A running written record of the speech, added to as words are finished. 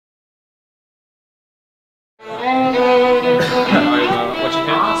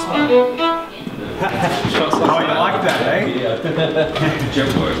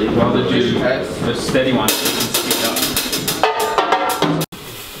While the juice has the steady one, you can stick up.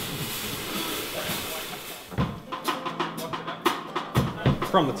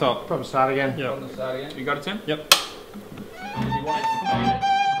 From the top. From the start again. Yep. From the start again. You got it, Tim? Yep.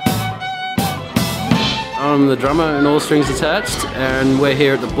 I'm the drummer in All Strings Attached, and we're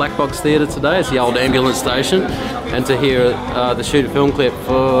here at the Black Box Theatre today. It's the old ambulance station, and to hear the shoot a film clip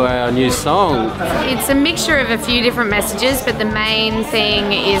for our new song. It's a mixture of a few different messages, but the main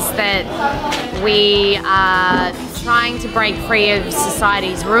thing is that we are trying to break free of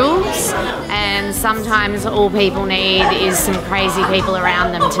society's rules, and sometimes all people need is some crazy people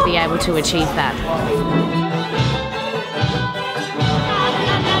around them to be able to achieve that.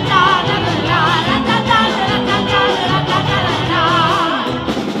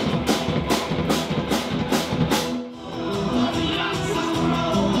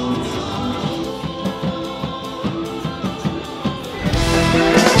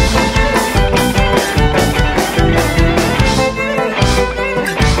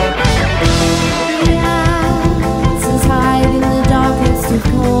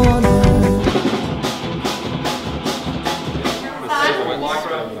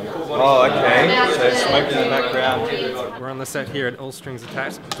 Oh, okay. So smoke in the background. We're on the set here at All Strings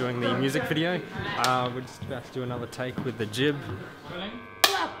Attached doing the music video. We're just about to do another take with the jib.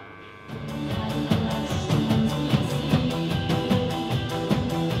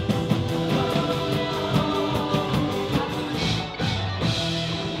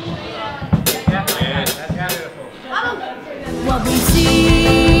 What we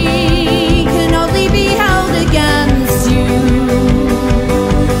see can only be held against you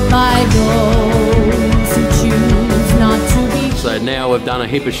by those who choose not to be. So now we've done a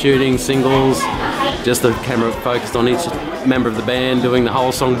heap of shooting, singles, just the camera focused on each member of the band doing the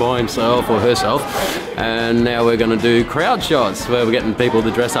whole song by himself or herself. And now we're going to do crowd shots where we're getting people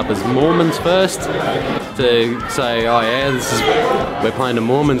to dress up as Mormons first to say, oh yeah, we're playing the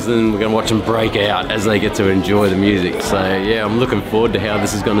Mormons, and we're going to watch them break out as they get to enjoy the music. So yeah, I'm looking forward to how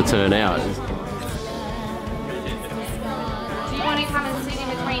this is going to turn out. Do you want to come and sit in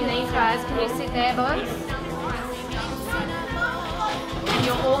between these guys? Can you sit there, boys? And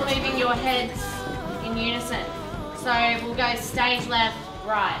you're all moving your heads in unison. So we'll go stage left,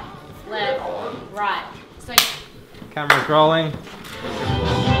 right, right. So Camera's rolling.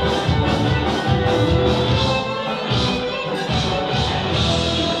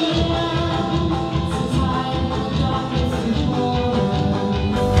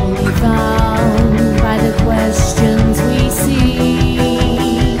 Bound by the questions we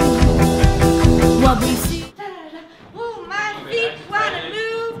see. What we see. Oh, my feet wanna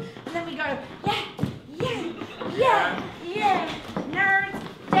move. And then we go, yeah. Nerds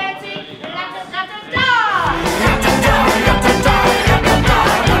dancing, la da da da da.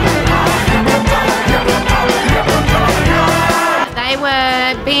 they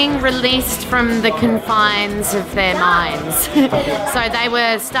were being released from the confines of their minds. So they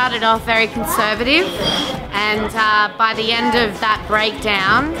were started off very conservative, and by the end of that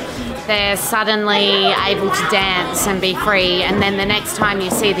breakdown, they're suddenly able to dance and be free, and then the next time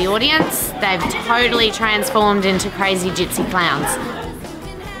you see the audience, they've totally transformed into crazy gypsy clowns.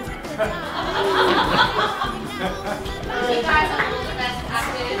 You guys are all the best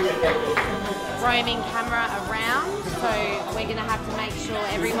actors roaming camera around, so we're going to have to make sure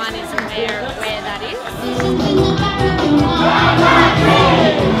everyone is aware of where that is.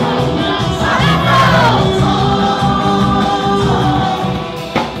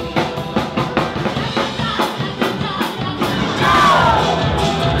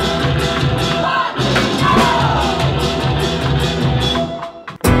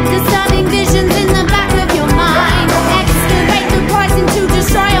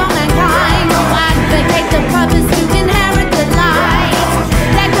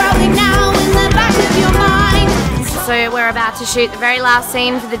 So we're about to shoot the very last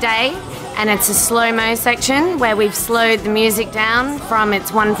scene for the day, and it's a slow-mo section where we've slowed the music down from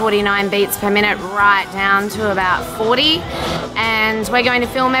its 149 beats per minute right down to about 40, and we're going to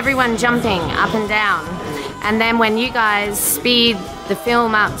film everyone jumping up and down. And then when you guys speed the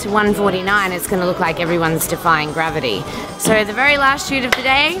film up to 149, it's going to look like everyone's defying gravity. So the very last shoot of the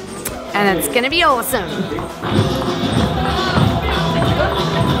day, and it's going to be awesome.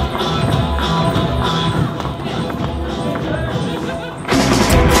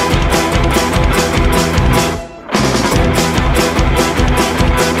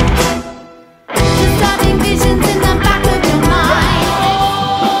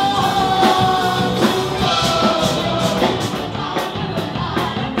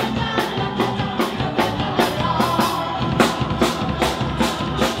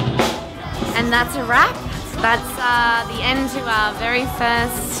 That's the end to our very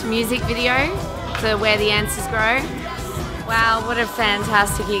first music video for Where the Answers Grow. Wow, what a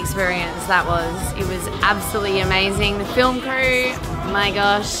fantastic experience that was. It was absolutely amazing. The film crew, my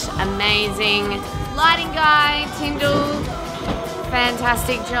gosh, amazing. Lighting guy, Tyndall,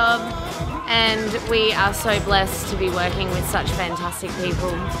 fantastic job. And we are so blessed to be working with such fantastic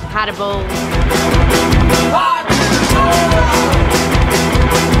people. Had a ball.